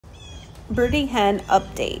Broody hen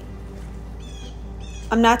update.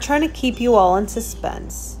 I'm not trying to keep you all in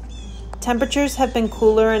suspense. Temperatures have been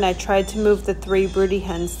cooler and I tried to move the 3 broody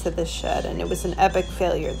hens to the shed and it was an epic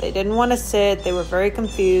failure. They didn't want to sit, they were very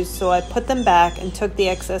confused, so I put them back and took the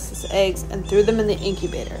excess eggs and threw them in the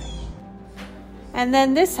incubator. And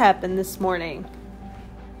then this happened this morning.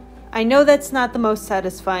 I know that's not the most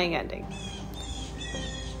satisfying ending.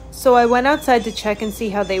 So I went outside to check and see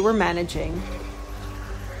how they were managing.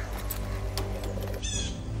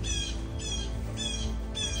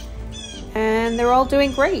 And they're all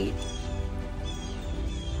doing great.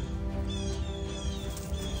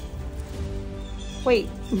 Wait,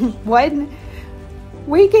 what?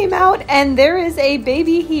 We came out and there is a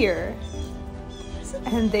baby here.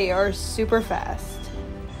 And they are super fast.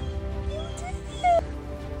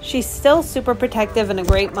 She's still super protective and a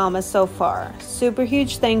great mama so far. Super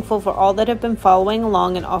huge thankful for all that have been following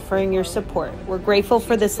along and offering your support. We're grateful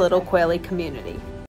for this little Quaily community.